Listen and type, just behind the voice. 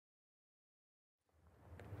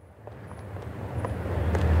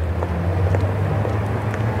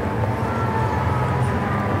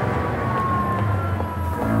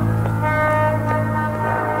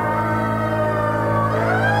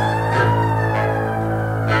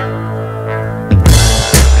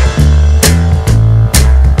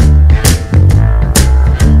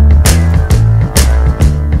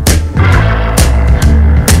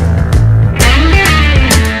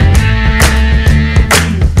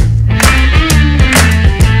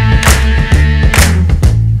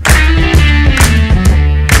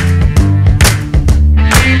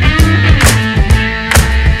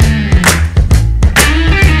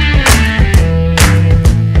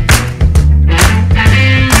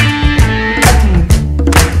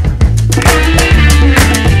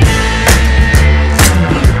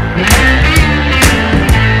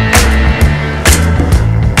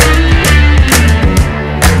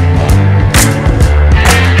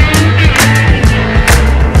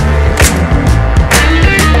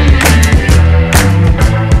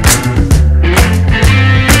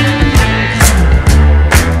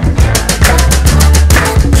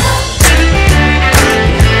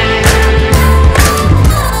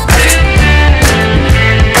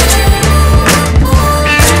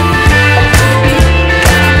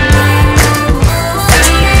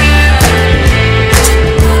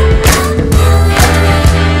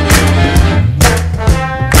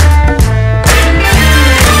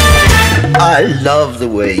love the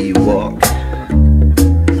way you walk,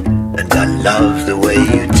 and I love the way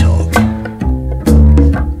you talk.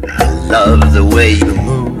 I love the way you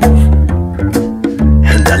move,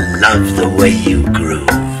 and I love the way you groove.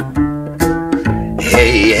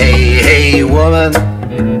 Hey, hey, hey, woman,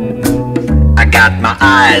 I got my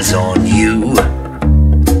eyes on you.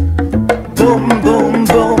 Boom, boom,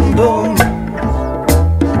 boom, boom,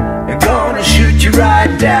 I'm gonna shoot you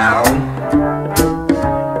right down.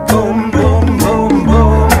 Boom, boom, boom,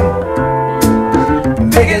 boom,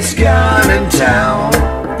 biggest gun in town.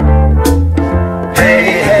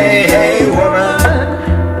 Hey, hey, hey, woman,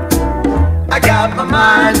 I got my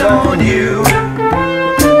mind on you.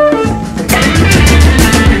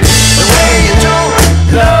 The way you talk,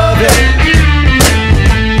 love it.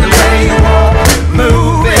 The way you walk,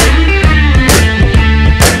 move it.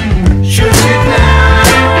 Shoot you down,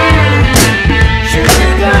 shoot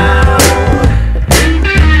you down.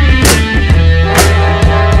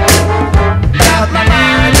 Got my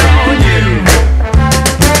mind on you.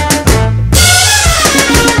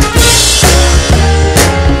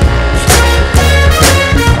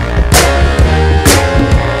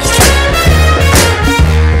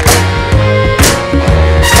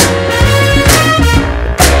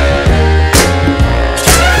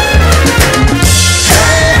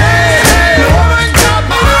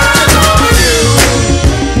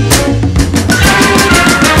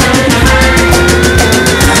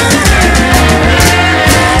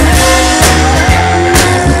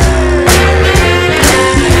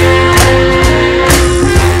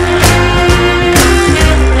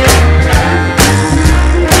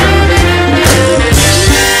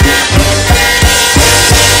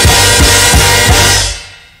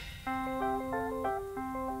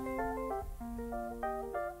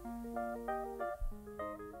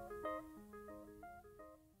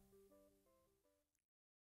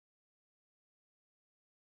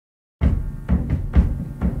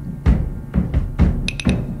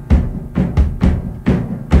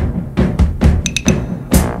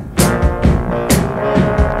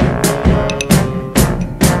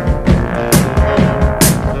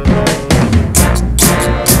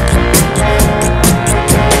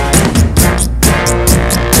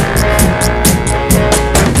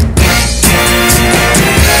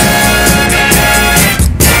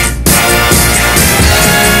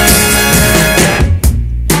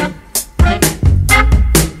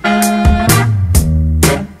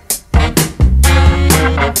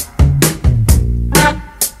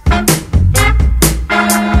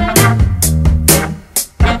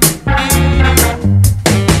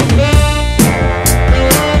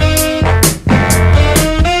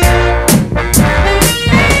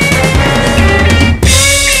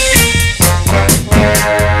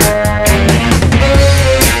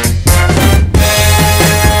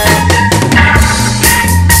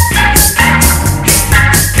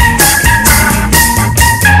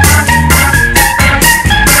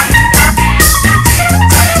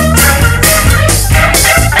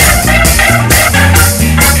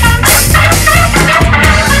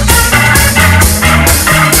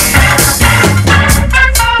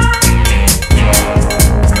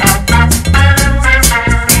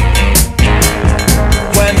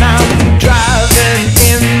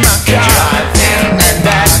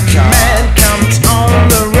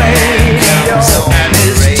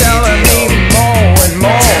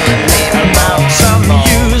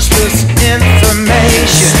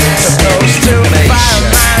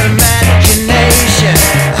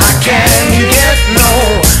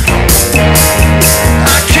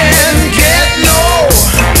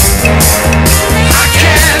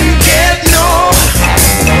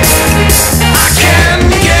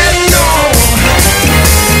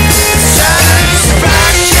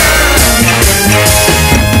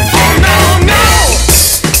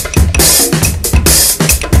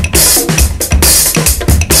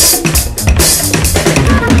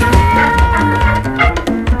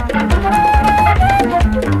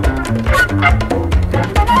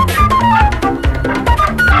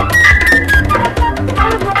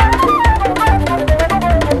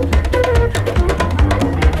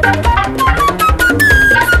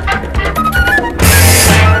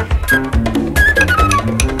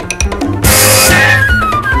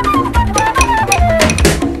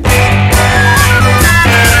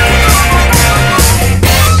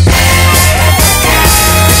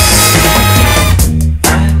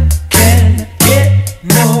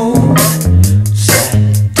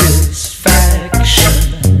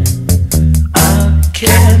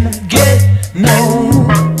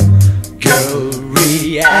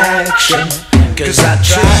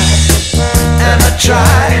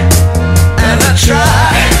 try, and I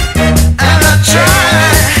try, and I try.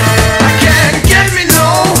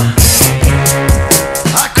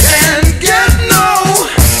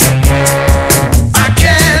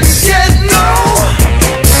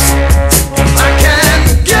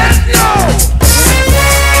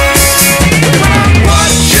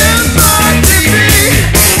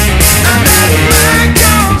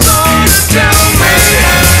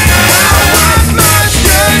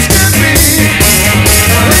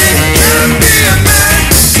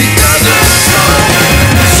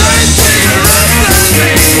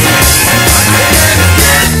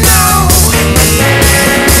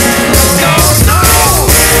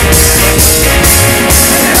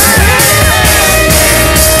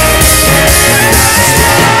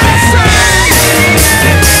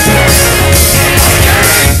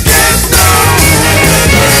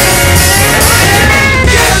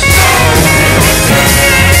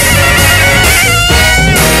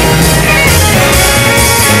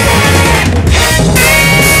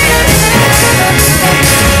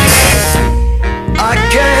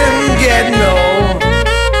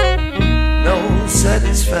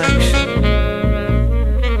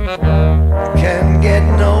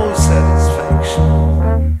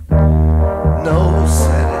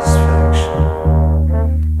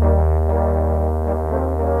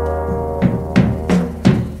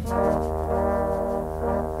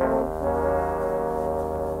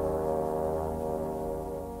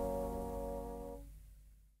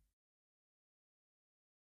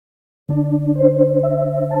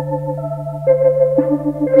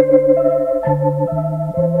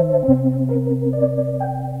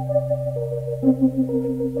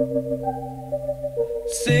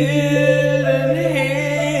 Sitting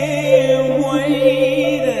here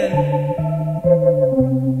waiting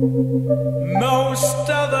most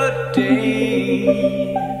of the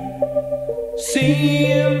day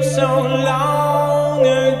seems so long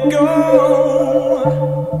ago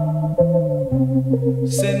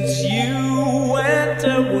since you went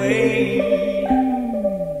away.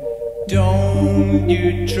 Don't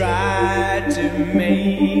you try to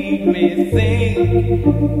make me think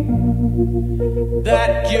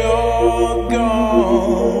that you're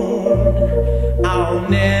gone. I'll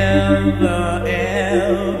never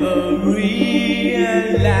ever realize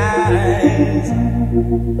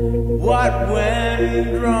what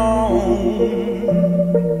went wrong.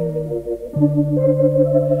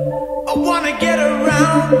 I wanna get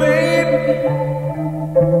around, babe,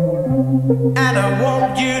 and I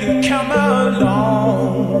want you to come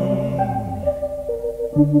along.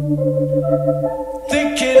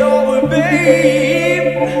 Think it over,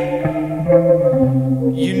 babe.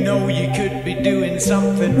 You know you could be doing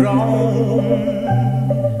something wrong.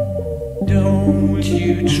 Don't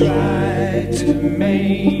you try to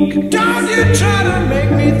make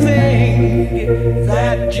me think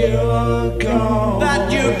that you're gone.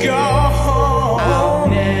 That you're gone.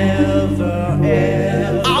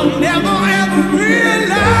 I'll never ever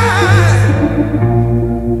realize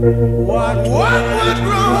what went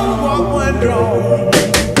wrong, what went wrong.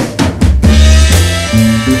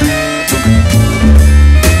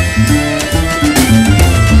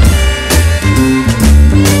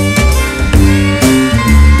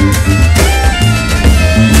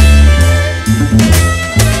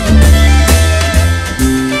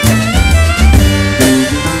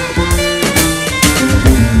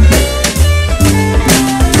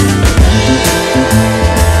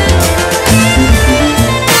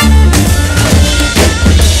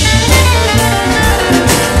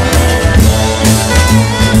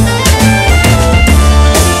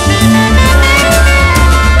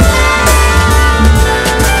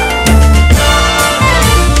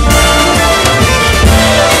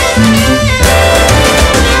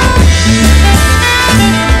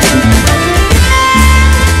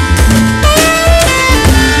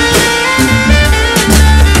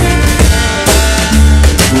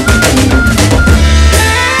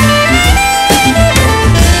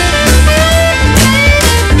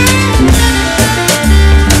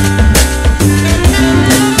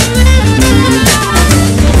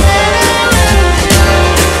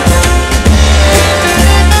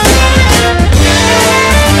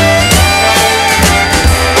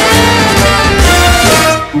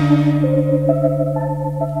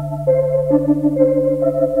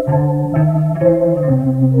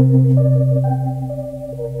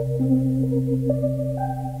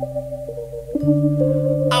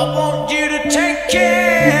 I want you to take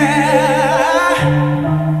care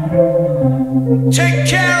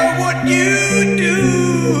of what you do.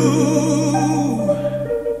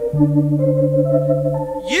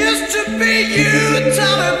 Used to be you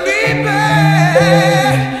telling me,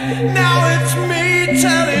 babe, now it's me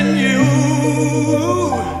telling you.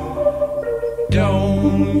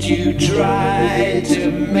 Don't you try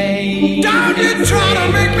to make me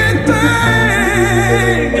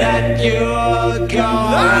think that you're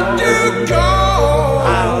gone. That you're gone.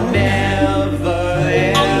 I'll never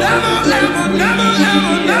realize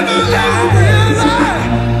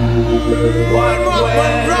what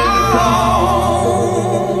went wrong.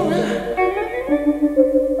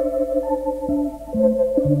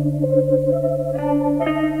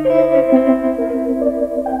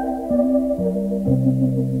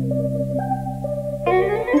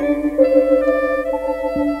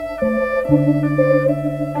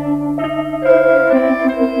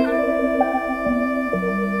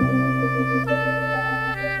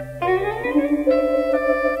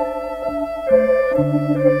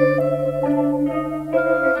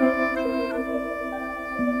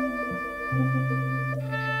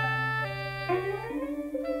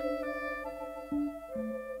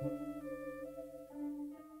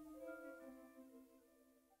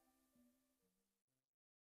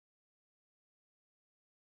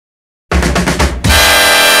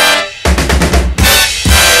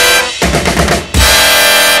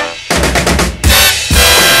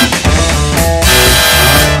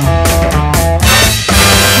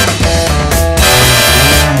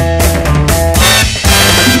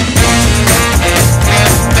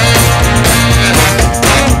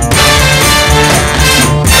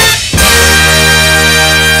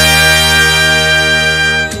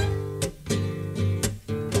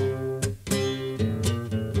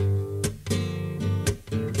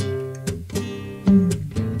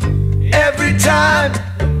 Every time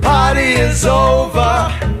the party is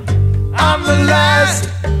over, I'm the last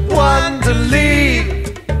one to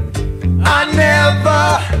leave. I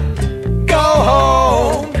never go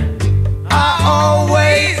home. I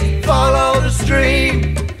always follow the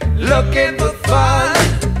stream, looking for fun,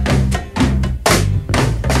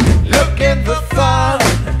 looking for fun,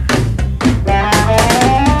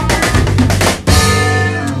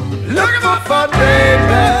 looking for fun,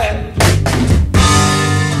 baby,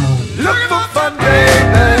 looking for fun, baby.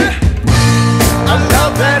 I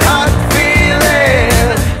love that hot feeling.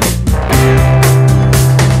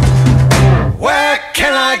 Where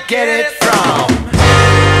can I get it from?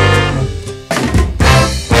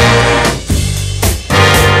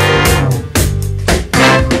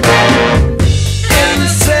 In the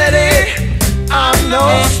city, I'm no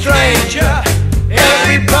stranger.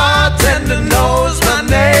 Every bartender knows my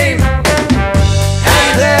name, and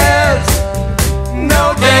there's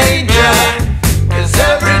no danger, 'cause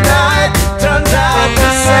every night turns out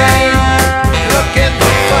the same. Looking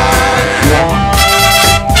for fun,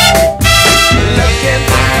 looking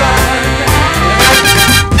for fun,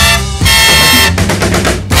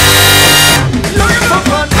 looking for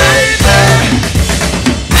fun, baby,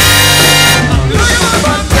 looking for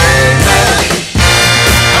fun, baby.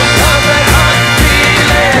 I love that hot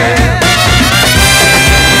feeling.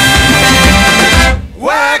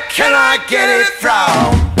 Where can I get it from?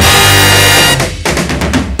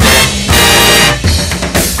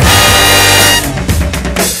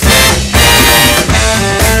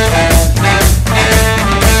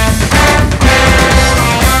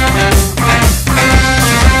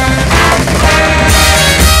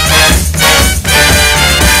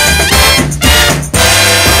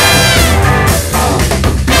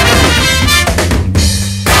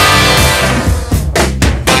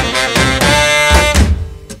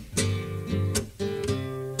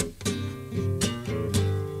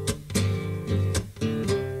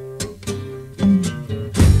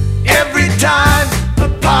 Every time the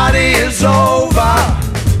party is over,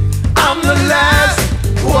 I'm the last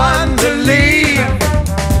one to leave.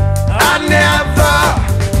 I never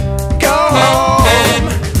go home.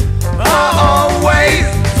 I always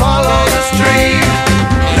follow the stream,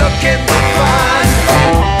 looking for fun,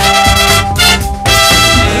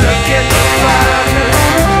 looking for fun,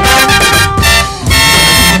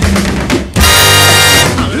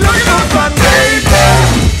 looking for fun, baby.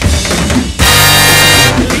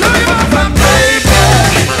 Looking for fun, baby.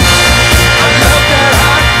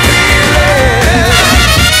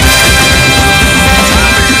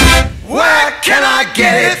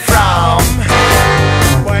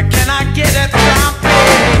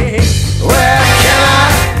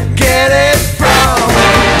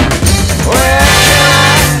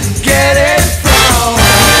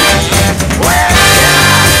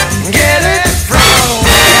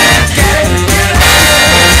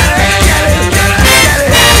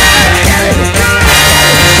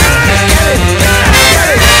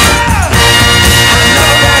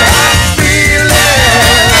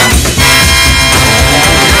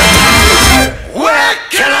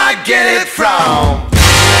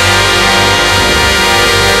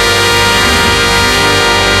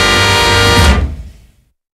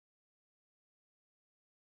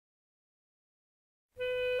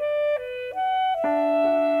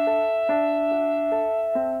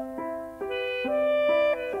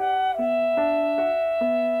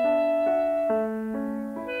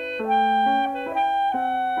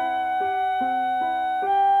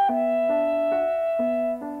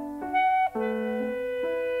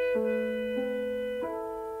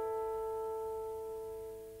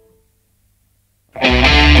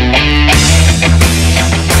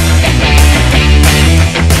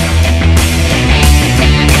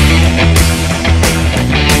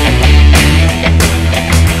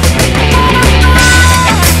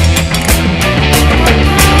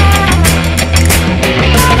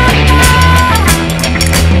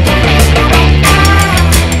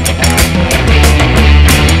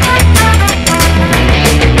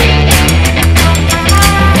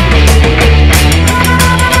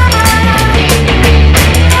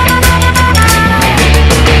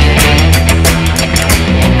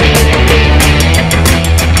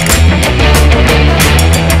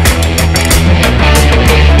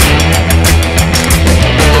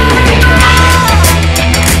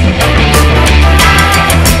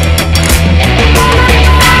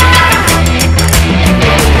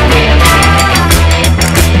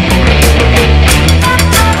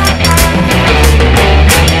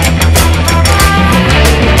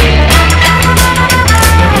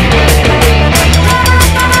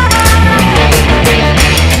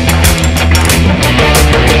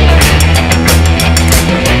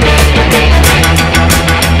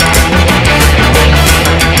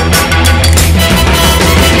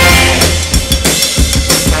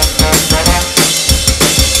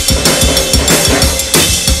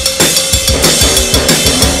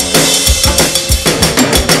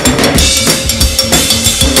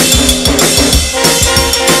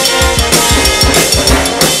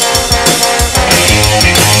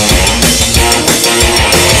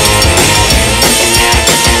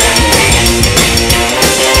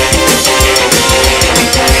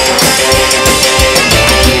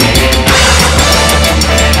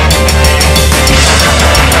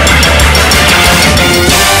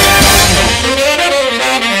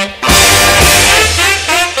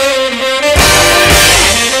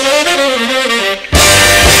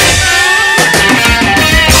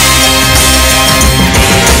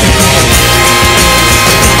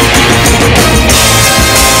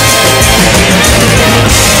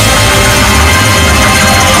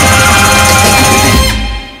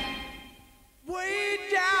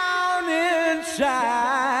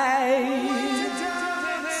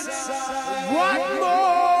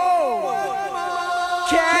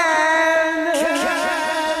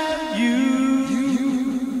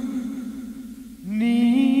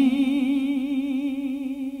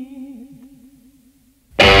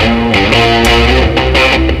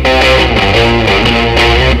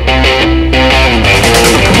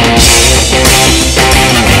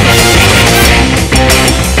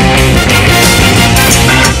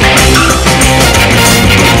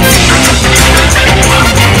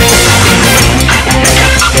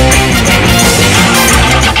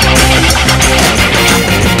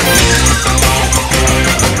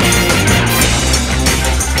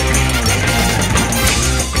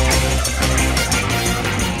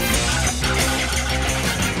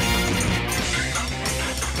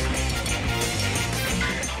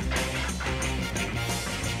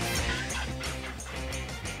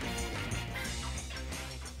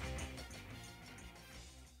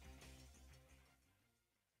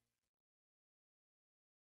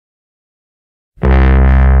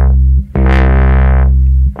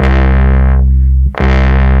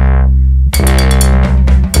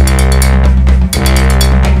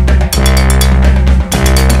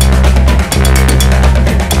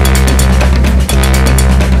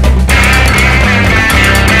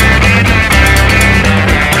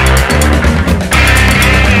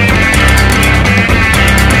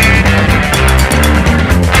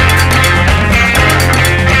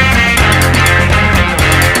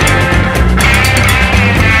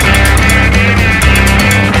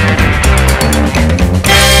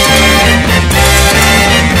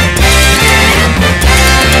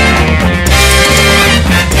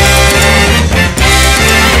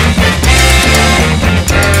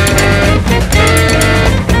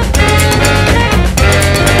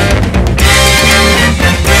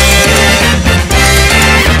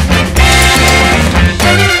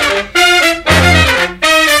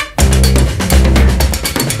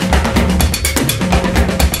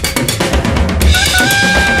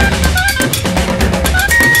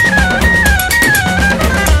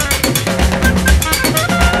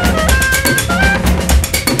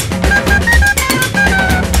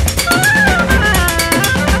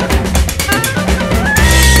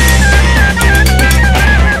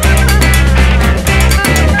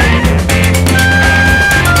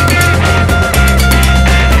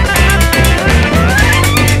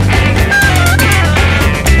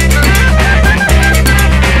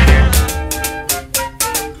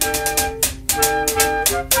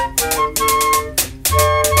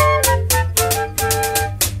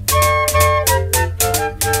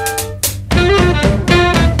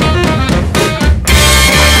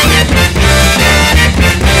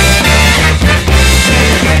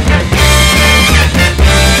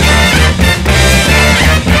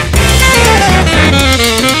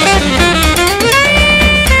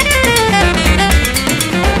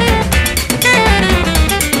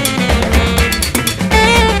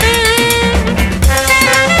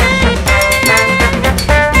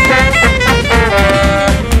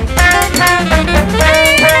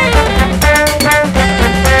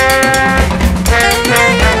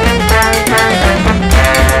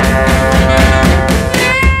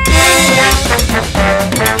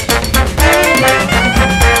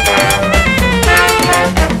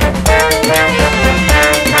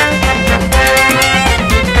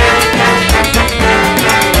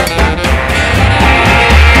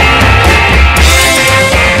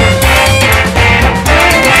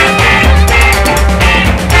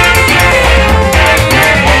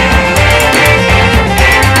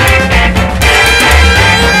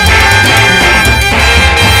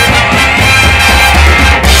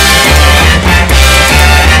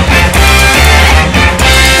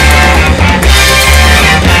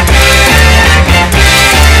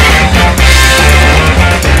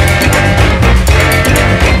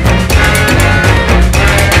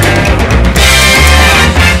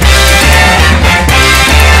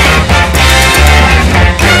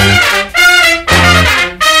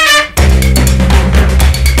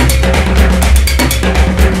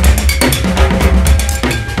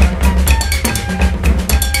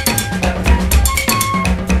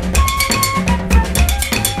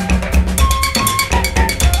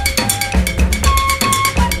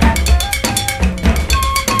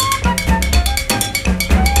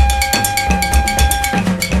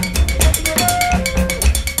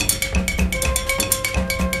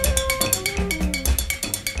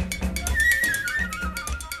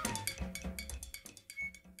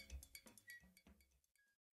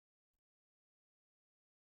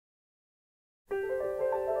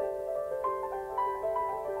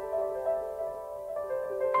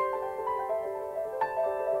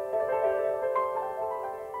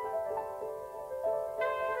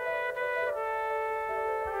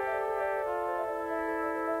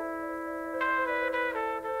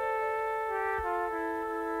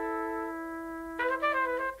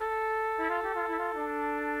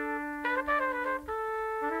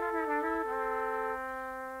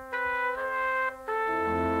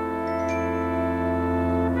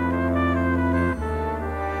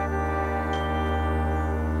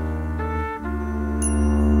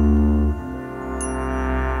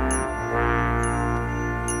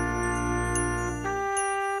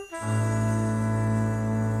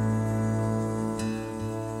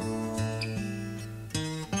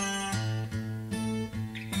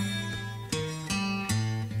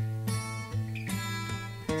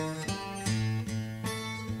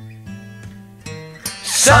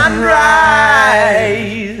 sunrise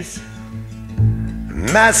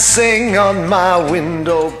massing on my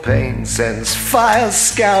window pane sends fire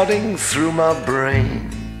scouting through my brain.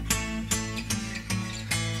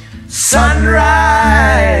 Sunrise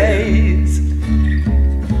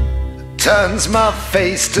turns my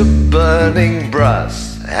face to burning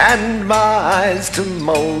brass and my eyes to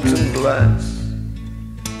molten glass.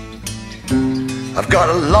 I've got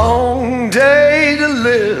a long day to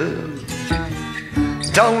live.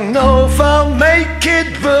 Don't know if I'll make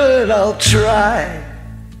it, but I'll try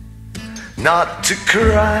not to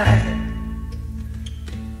cry.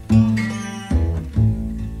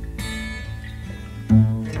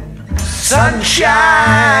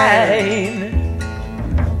 Sunshine,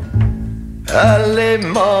 early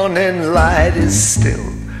morning light is still,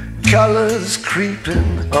 colors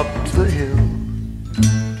creeping up the hill.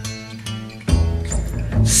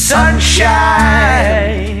 Sunshine,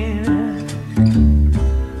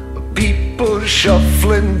 people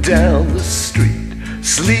shuffling down the street,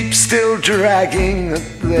 sleep still dragging at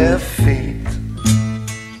their feet.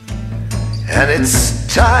 And it's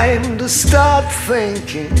time to start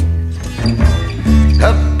thinking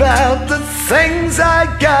about the things I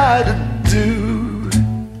gotta do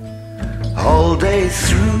all day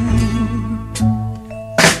through.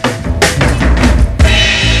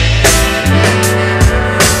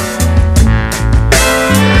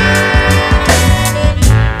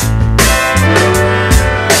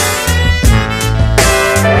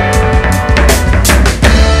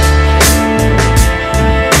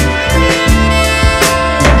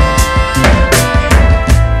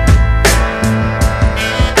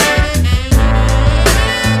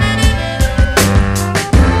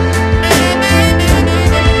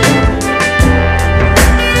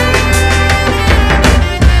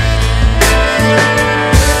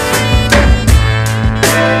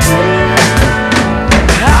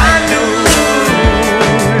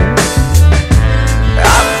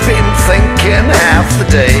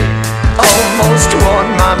 Day almost worn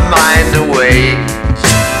my mind away.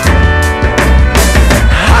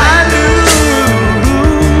 I knew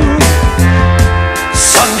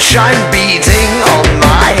sunshine beating on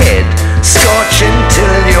my head, scorching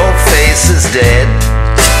till your face is dead.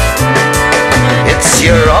 It's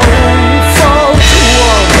your own fault,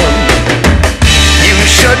 woman. You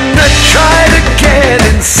shouldn't have tried to get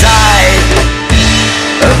inside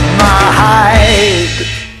of my hide.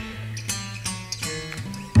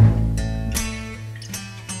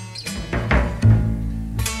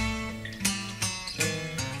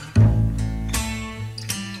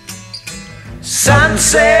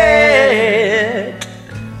 Sunset,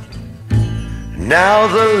 now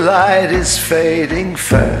the light is fading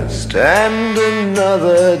fast and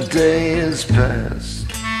another day is past.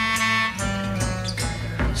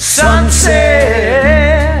 Sunset,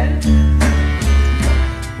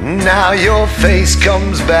 now your face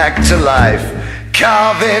comes back to life,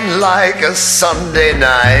 carving like a Sunday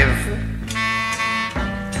knife.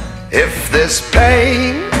 If this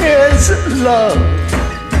pain is love,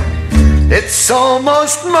 it's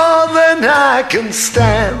almost more than I can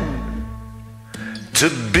stand to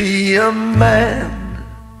be a man.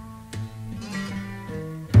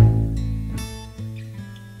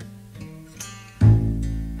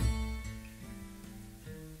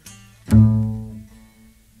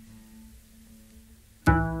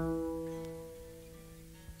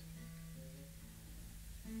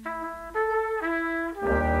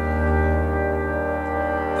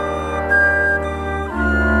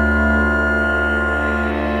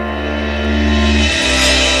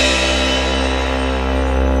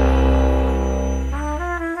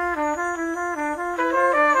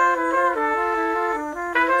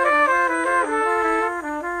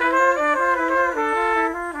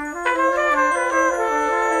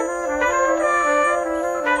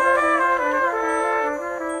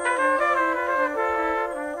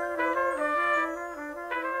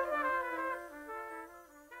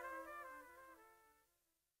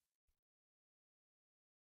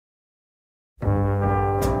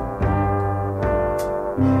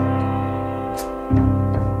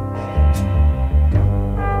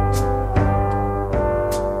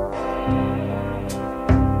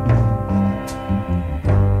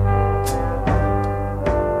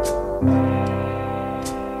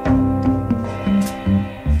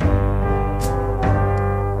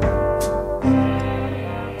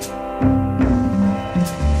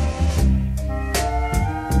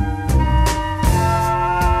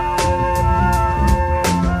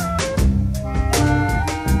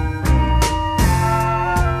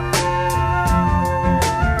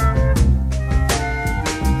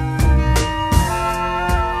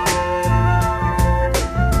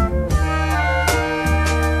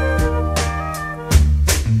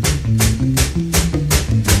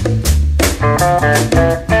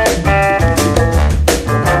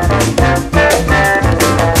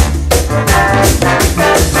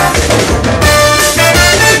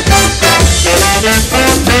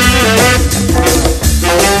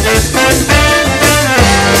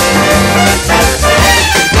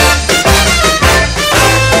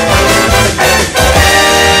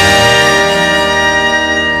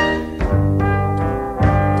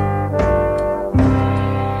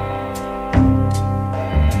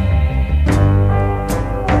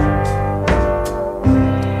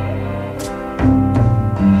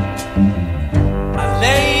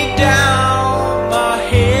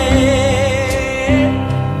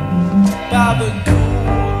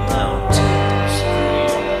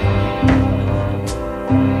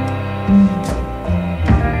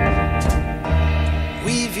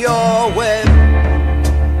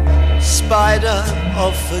 spider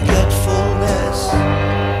of forgetfulness.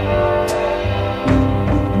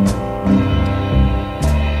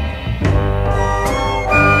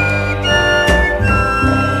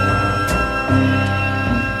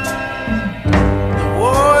 The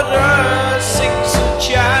water sings a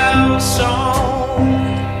child song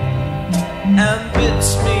and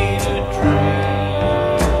bids me to dream.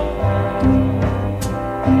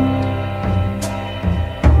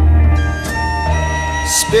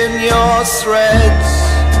 Spin your threads,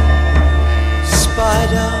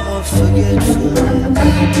 spider of forgetfulness.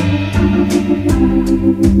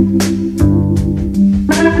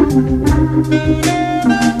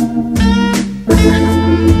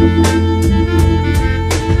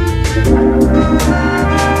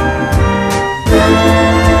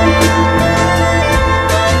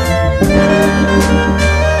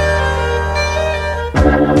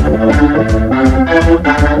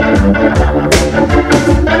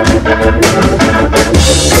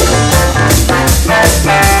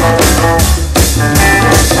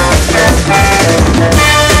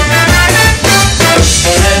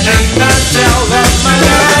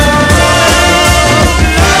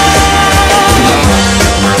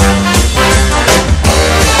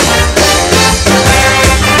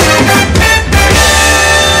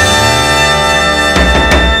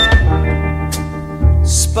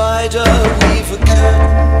 Spider, weave a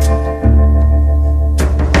curtain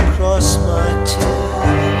across my tears.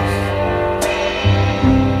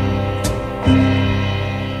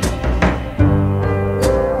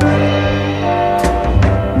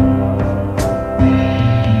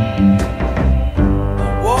 The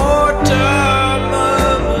water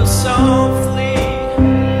murmurs softly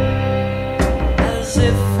as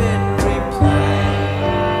if in reply.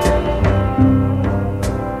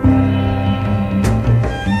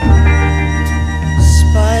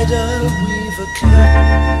 Spider, weave a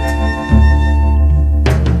curtain,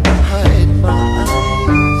 hide my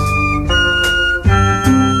eyes.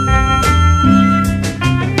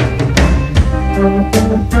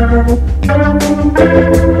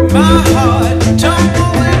 My heart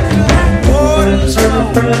tumbled into the waters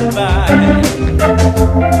rolling by.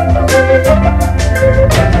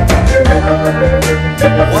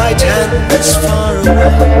 White hands far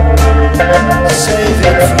away, save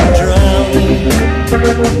it from drowning.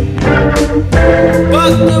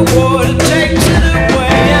 But the water takes it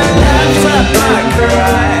away and laughs at my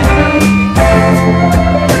cry.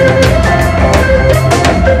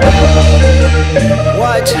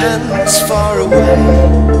 White hands far away,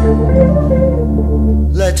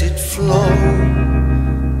 let it flow,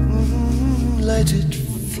 let it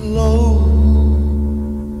flow.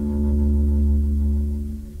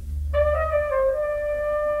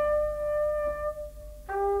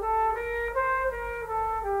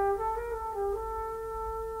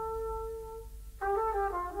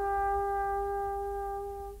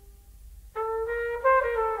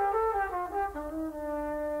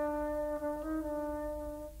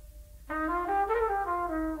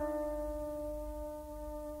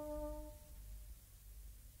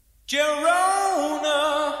 Gerona,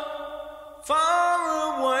 far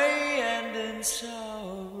away and in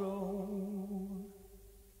sorrow.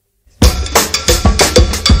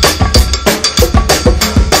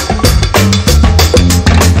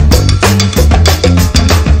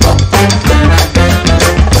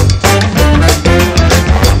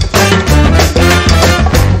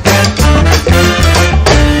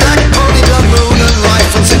 Black pony, blood moon and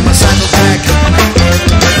rifles in my saddlebag.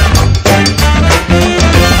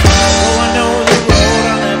 Oh, I know the road,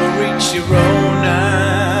 I'll never reach Gerona.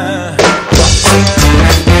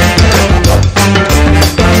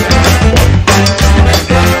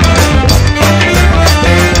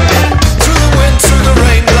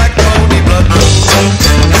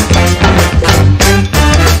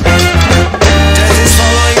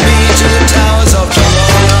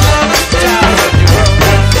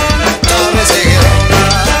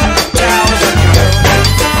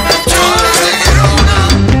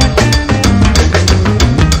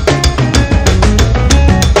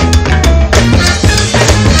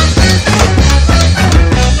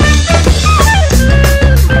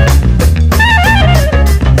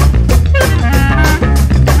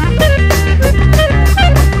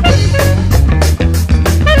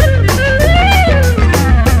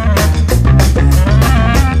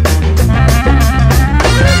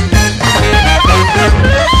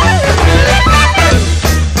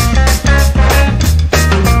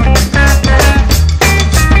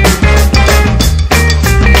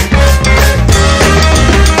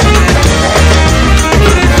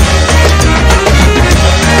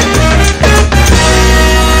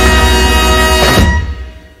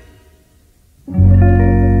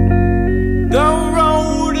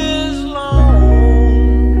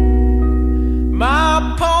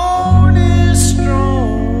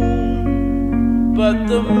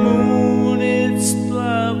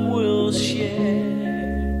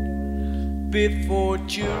 before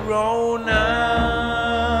Girona.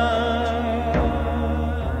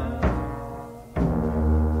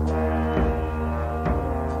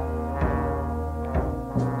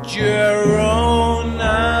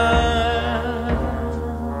 Girona,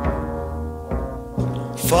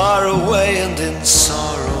 far away and in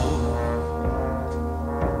sorrow.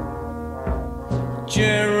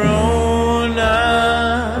 Girona,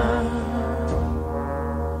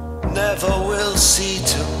 never will see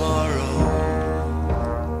tomorrow.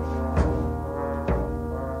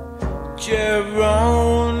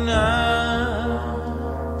 Girona,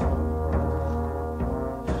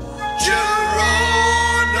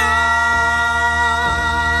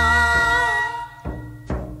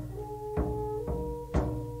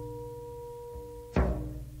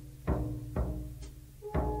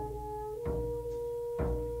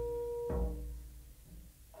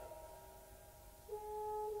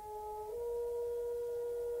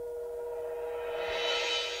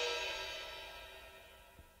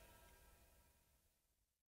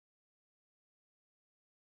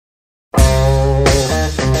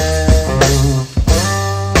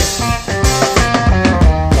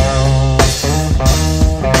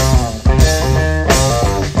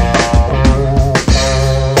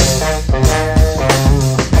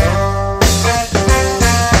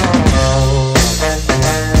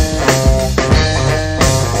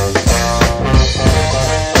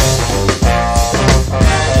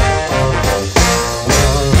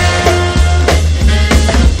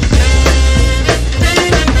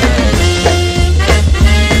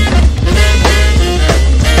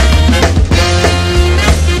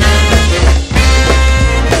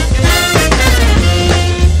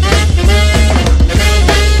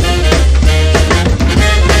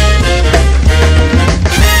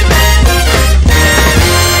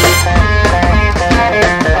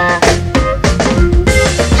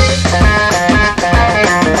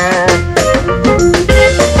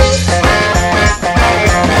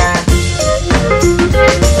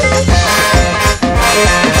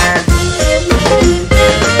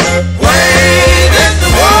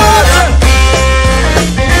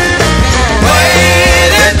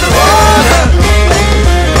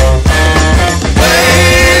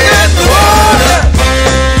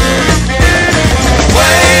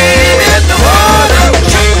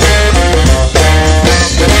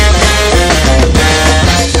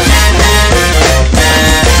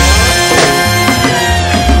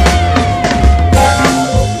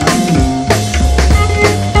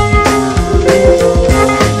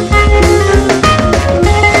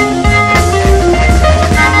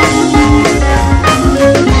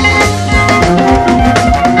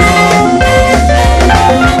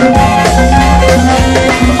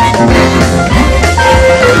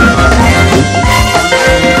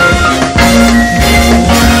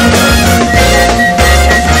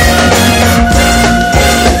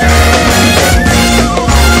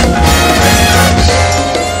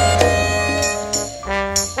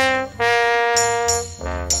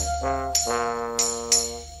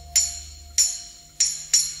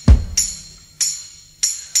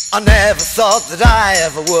 I never thought that I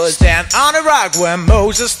ever would stand on a rock where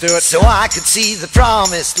Moses stood, so I could see the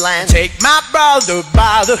promised land. take my brother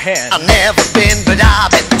by the hand. I've never been, but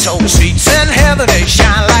I've been told The streets in heaven, they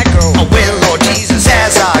shine like